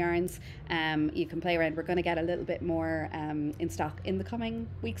finer yarns. You can play around. We're going to get a little bit more in stock in the coming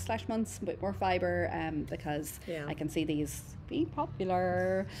weeks / months, a bit more fibre because I can see these be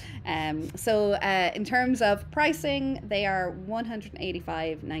popular. So in terms of pricing, they are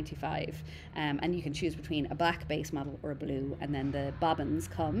 $185.95, and you can choose between a black base model or a blue, and then the bobbins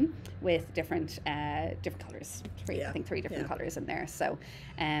come with different colours. I think 3 different colours in there. So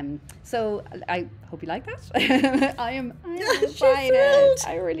I hope you like that. I am excited.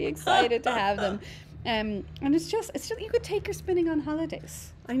 I'm really excited to have them. And it's just you could take your spinning on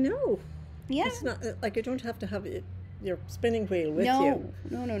holidays. I know. Yeah. It's not like you don't have to have your spinning wheel with you.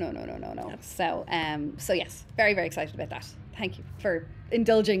 No. So yes, very, very excited about that. Thank you for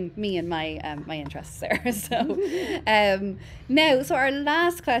indulging me in my interests there. So now, so our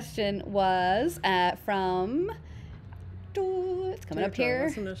last question was from it's coming up here.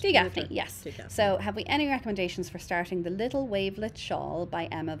 Gaffney, yes. So, have we any recommendations for starting the Little Wavelet Shawl by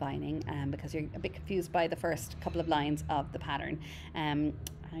Emma Vining? Because you're a bit confused by the first couple of lines of the pattern. I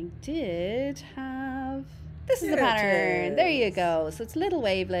did have. This is the pattern. There you go. So it's Little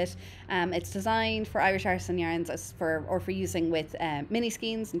Wavelet. It's designed for Irish artisan yarns for using with mini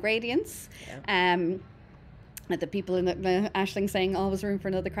skeins and gradients. The people in the Ashling saying always room for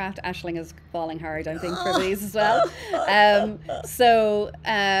another craft. Ashling is falling hard, I think, for these as well.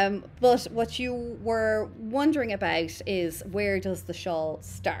 But what you were wondering about is, where does the shawl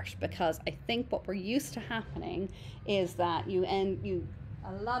start? Because I think what we're used to happening is that a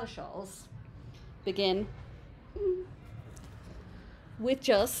lot of shawls begin with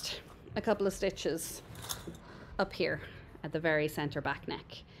just a couple of stitches up here at the very center back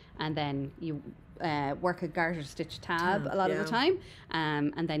neck, and then you work a garter stitch tab a lot of the time,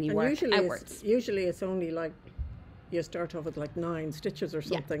 and then you work outwards. Usually it's only like you start off with like 9 stitches or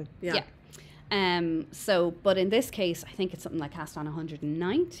something. But in this case, I think it's something like cast on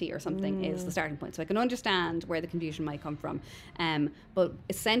 190 or something is the starting point. So I can understand where the confusion might come from. But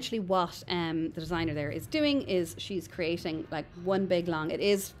essentially what the designer there is doing is she's creating like one big long, it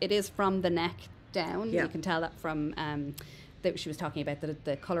is from the neck down. You can tell that from that she was talking about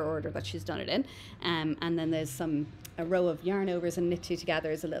the colour order that she's done it in. And then there's a row of yarn overs and knit 2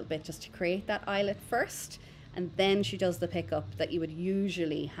 togethers a little bit just to create that eyelet first. And then she does the pickup that you would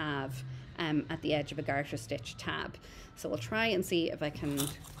usually have at the edge of a garter stitch tab. So we'll try and see if I can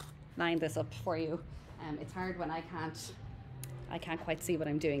line this up for you. It's hard when I can't quite see what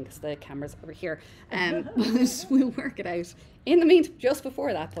I'm doing because the camera's over here. But we'll work it out. In the meantime, just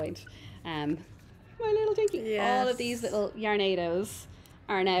before that point, my little dinky, all of these little yarnados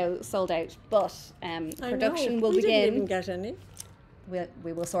are now sold out, but production will begin. Didn't even get any.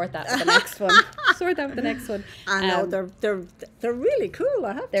 We will sort that with the next one. I know they're really cool.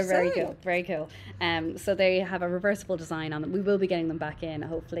 I have to say they're very cool. So they have a reversible design on them. We will be getting them back in.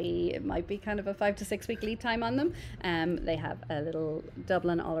 Hopefully, it might be kind of a 5 to 6 week lead time on them. They have a little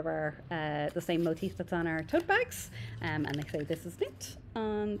Dublin all of our the same motif that's on our tote bags, and they say this is knit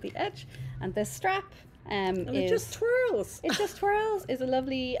on the edge, and this strap. And it just twirls. It just twirls. Is a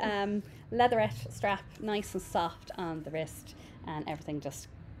lovely leatherette strap, nice and soft on the wrist. And everything just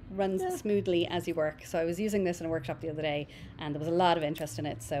runs smoothly as you work. So I was using this in a workshop the other day, and there was a lot of interest in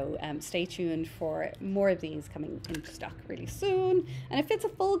it. So stay tuned for more of these coming into stock really soon. And it fits a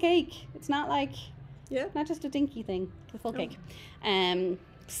full cake. It's not like not just a dinky thing. It's a full cake.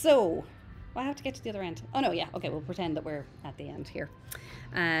 So I have to get to the other end. Oh no, yeah, okay, we'll pretend that we're at the end here.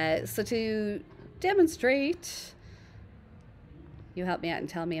 So to demonstrate, you help me out and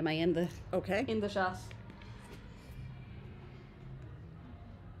tell me, am I in the shot?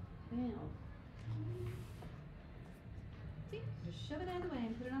 Now, see, just shove it out of the way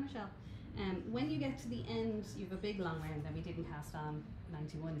and put it on a shelf. When you get to the end, you have a big long round, and we didn't cast on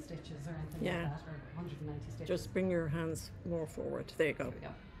 91 stitches or anything like that, or 190 stitches. Just bring your hands more forward. There you go. There we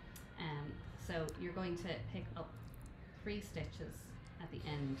go. So you're going to pick up 3 stitches at the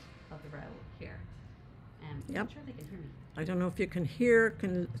end of the row here. I'm not sure they can hear me. I don't know if you can hear.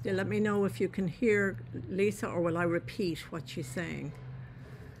 Can you let me know if you can hear Lisa, or will I repeat what she's saying?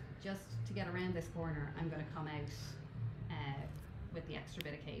 Just to get around this corner, I'm going to come out with the extra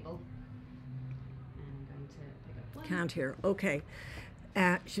bit of cable. And I'm going to pick up 1. Can't hear. Okay.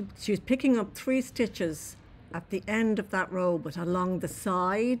 She's picking up 3 stitches at the end of that row, but along the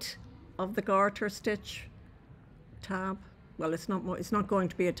side of the garter stitch tab. Well, it's not going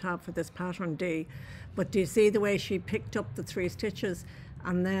to be a tab for this pattern D, but do you see the way she picked up the 3 stitches,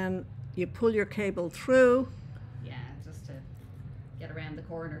 and then you pull your cable through? Yeah, just to get around the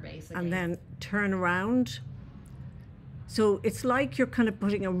corner basically. And then turn around. So it's like you're kind of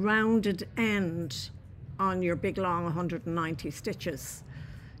putting a rounded end on your big long 190 stitches.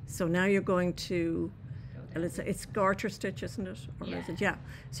 So now you're going to, well, it's garter stitch, isn't it? Or is it? Yeah.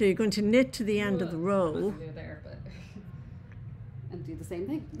 So you're going to knit to the end of the row. There, but and do the same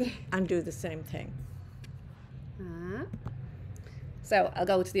thing. And do the same thing. So I'll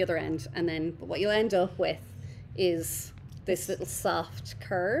go to the other end, and then what you'll end up with is this little soft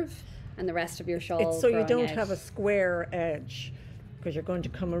curve, and the rest of your shawl. It's so you don't out. have a square edge, because you're going to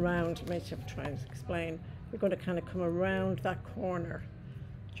come around. Maybe I'm trying to explain. You're going to kind of come around that corner,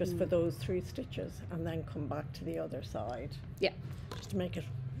 just for those 3 stitches, and then come back to the other side. Yeah. Just to make it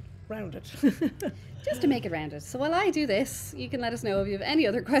rounded. Just to make it rounded. So while I do this, you can let us know if you have any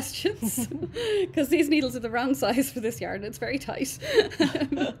other questions, because these needles are the wrong size for this yarn. It's very tight.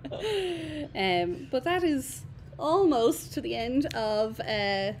 But that is almost to the end of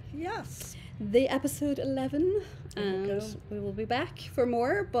the episode 11. And we will be back for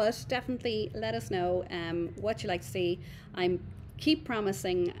more, but definitely let us know what you like to see. I'm keep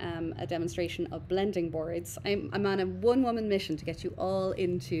promising a demonstration of blending boards. I'm on a one-woman mission to get you all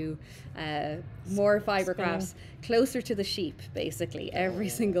into more fibre crafts, closer to the sheep, basically, every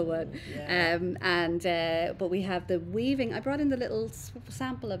single one. Yeah. But we have the weaving. I brought in the little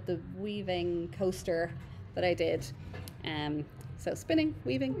sample of the weaving coaster that I did. So spinning,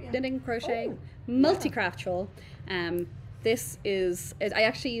 weaving, knitting, crochet, multi-craft shawl. This is, I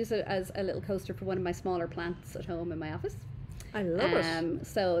actually use it as a little coaster for one of my smaller plants at home in my office. I love it.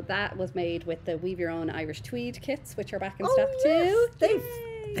 So that was made with the Weave Your Own Irish Tweed kits, which are back in stock too.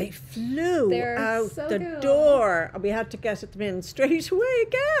 They flew out so the cool. door. We had to get them in straight away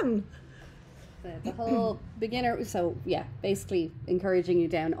again. The whole beginner, so yeah, basically encouraging you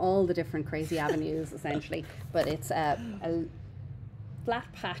down all the different crazy avenues essentially. But it's a flat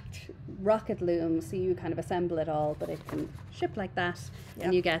packed rocket loom, so you kind of assemble it all, but it can ship like that.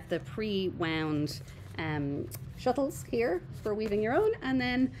 And you get the pre-wound shuttles here for weaving your own, and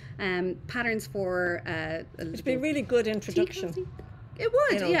then patterns for it'd be a really good introduction. It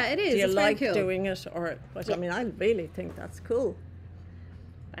would, yeah, it is. Do you it's like very cool. doing it, or? But I mean, I really think that's cool.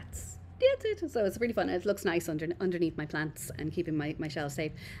 So it's really fun. It looks nice underneath my plants and keeping my shelves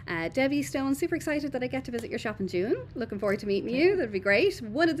safe. Debbie Stone, super excited that I get to visit your shop in June. Looking forward to meeting you. That'd be great.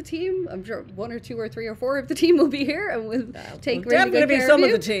 One of the team, I'm sure 1 or 2 or 3 or 4 of the team will be here, and we'll take really good care of you. Definitely be some of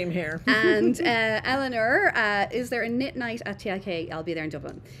the team here. And Eleanor, is there a knit night at TIK? I'll be there in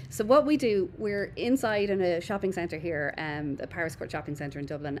Dublin. So what we do, we're inside in a shopping centre here, the Paris Court Shopping Centre in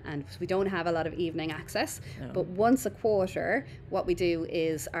Dublin, and we don't have a lot of evening access. But once a quarter, what we do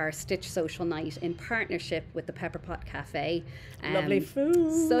is our Stitch Social Night in partnership with the Pepper Pot Cafe. Lovely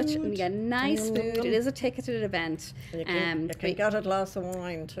food. Such nice food. It is a ticketed event. You can get a glass of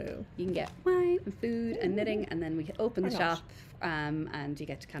wine too. You can get wine and food and knitting, and then we can open the shop. And you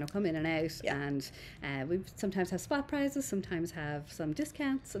get to kind of come in and out, and we sometimes have spot prizes, sometimes have some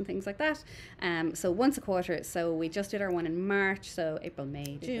discounts and things like that. So once a quarter. So we just did our one in March, so April,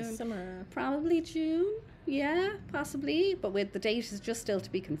 May, June, summer. Probably June. Yeah, possibly, but with the date is just still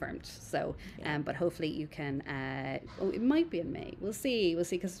to be confirmed. So, but hopefully you can. It might be in May. We'll see,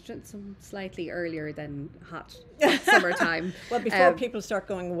 because it's slightly earlier than hot summertime. Well, before people start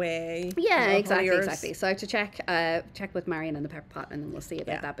going away. Yeah, exactly. So I have to check with Marion and the Pepper Pot, and then we'll see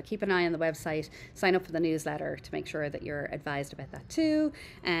about that. But keep an eye on the website. Sign up for the newsletter to make sure that you're advised about that too.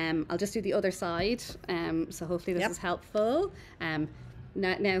 I'll just do the other side. So hopefully this is helpful.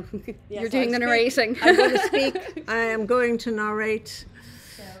 Now Yes, you're doing the narrating. I'm going to speak. I am going to narrate.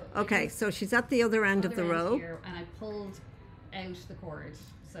 So Okay, so she's at the other end of the row. Here, and I pulled out the cord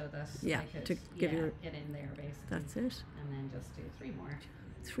so that I could to give you get in there basically. That's it. And then just do 3 more.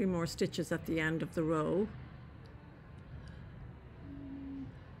 3 more stitches at the end of the row.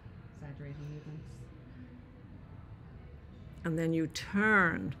 Exaggerating movements. And then you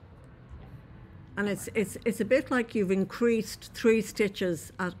turn. And it's a bit like you've increased 3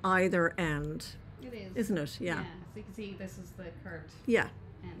 stitches at either end. It is. Isn't it? Yeah. So you can see this is the curved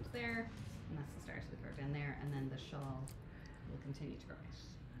end there, and that's the start of the curved end there, and then the shawl will continue to grow out.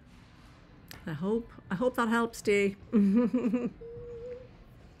 I hope that helps, Dee.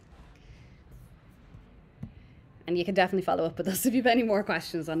 And you can definitely follow up with us if you have any more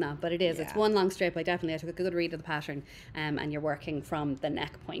questions on that. But it's one long strip. I took a good read of the pattern, and you're working from the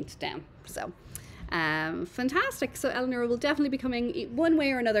neck point down. So fantastic. So Eleanor will definitely be coming one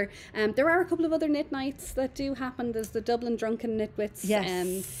way or another. There are a couple of other knit nights that do happen. There's the Dublin Drunken Knitwits.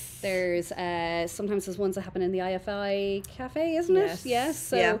 Yes. There's sometimes there's ones that happen in the IFI cafe, isn't it? Yes.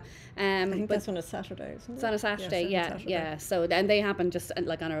 So I think that's on a Saturday, isn't it? It's on a Saturday, yeah. So and they happen just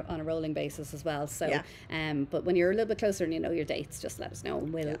like on a rolling basis as well. So but when you're a little bit closer and you know your dates, just let us know.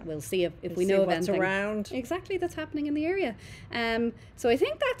 We'll see if we know of what's anything around. Exactly that's happening in the area. So I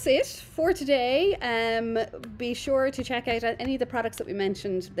think that's it for today. Be sure to check out any of the products that we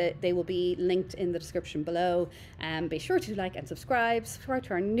mentioned. That they will be linked in the description below. Be sure to like and subscribe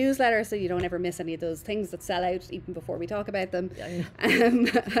to our newsletter so you don't ever miss any of those things that sell out even before we talk about them. And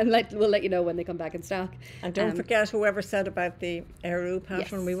we'll let you know when they come back in stock. And don't forget whoever said about the Eru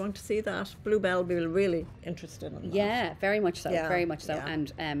pattern. We want to see that. Bluebell will be really interested in that. Yeah, very much so. Very much so.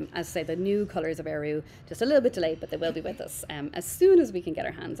 And as I say, the new colours of Eru, just a little bit delayed, but they will be with us as soon as we can get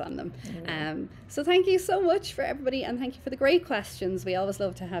our hands on them. So thank you so much for everybody, and thank you for the great questions. We always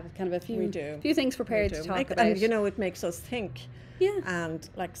love to have kind of a few things prepared to talk about. And you know, it makes us think. Yeah. And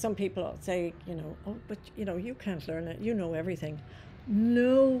like some people say, you know, oh, but you know, you can't learn it. You know everything.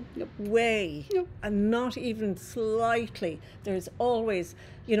 No way. And not even slightly. There's always,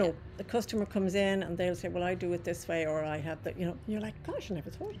 you know, the customer comes in and they'll say, well, I do it this way, or I have that, you know, you're like, gosh, I never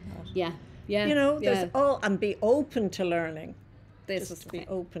thought of that. Yeah. You know, there's and be open to learning. Just be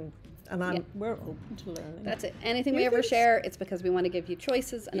open. And we're open to learning. That's it. Anything we ever share, it's because we want to give you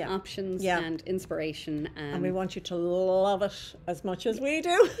choices and options and inspiration. And we want you to love it as much as we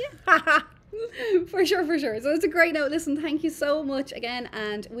do. For sure. So it's a great note. Listen, thank you so much again.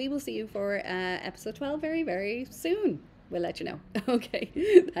 And we will see you for episode 12 very, very soon. We'll let you know. Okay.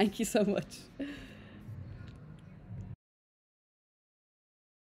 Thank you so much.